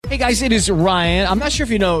Hey guys, it is Ryan. I'm not sure if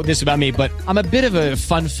you know this about me, but I'm a bit of a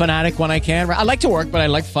fun fanatic when I can. I like to work, but I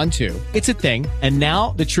like fun too. It's a thing. And now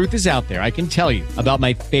the truth is out there. I can tell you about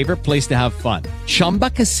my favorite place to have fun. Chumba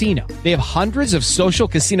Casino. They have hundreds of social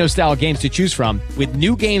casino style games to choose from with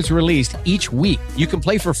new games released each week. You can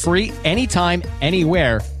play for free anytime,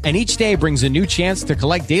 anywhere. And each day brings a new chance to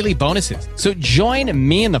collect daily bonuses. So join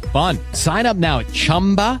me in the fun. Sign up now at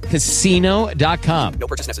ChumbaCasino.com. No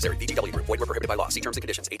purchase necessary. VGW Group. Void where prohibited by law. See terms and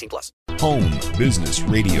conditions. 18+.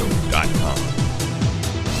 HomeBusinessRadio.com.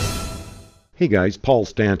 Hey guys, Paul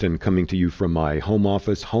Stanton coming to you from my home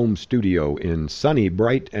office, home studio in sunny,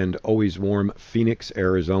 bright, and always warm Phoenix,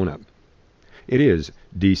 Arizona. It is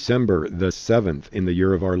December the 7th in the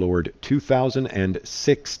year of our Lord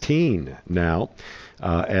 2016 now.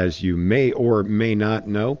 As you may or may not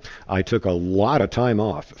know, I took a lot of time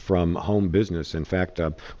off from home business. In fact,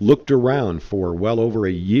 looked around for well over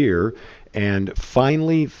a year and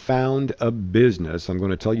finally found a business, I'm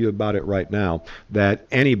going to tell you about it right now, that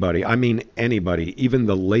anybody, even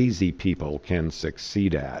the lazy people can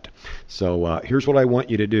succeed at. So here's what I want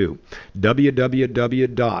you to do.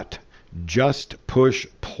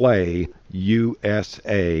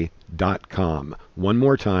 www.justpushplayusa.com. One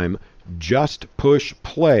more time,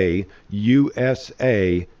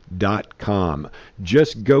 justpushplayusa.com.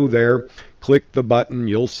 Just go there, click the button,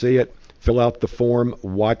 you'll see it, fill out the form,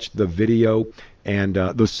 watch the video, and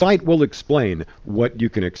the site will explain what you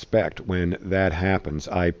can expect when that happens.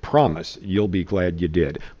 I promise you'll be glad you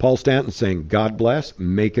did. Paul Stanton saying, God bless,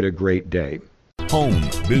 make it a great day.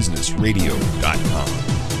 HomeBusinessRadio.com.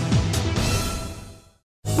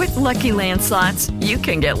 With Lucky Land Slots, you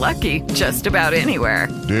can get lucky just about anywhere.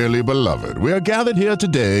 Dearly beloved, we are gathered here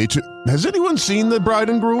today to... Has anyone seen the bride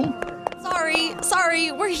and groom?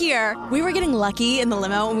 Sorry, we're here. We were getting lucky in the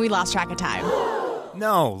limo and we lost track of time.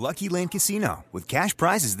 No, Lucky Land Casino, with cash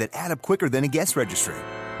prizes that add up quicker than a guest registry.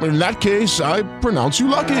 In that case, I pronounce you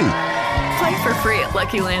lucky. Play for free at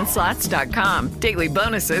LuckyLandSlots.com. Daily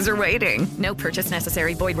bonuses are waiting. No purchase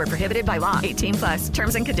necessary. Void where prohibited by law. 18+.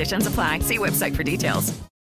 Terms and conditions apply. See website for details.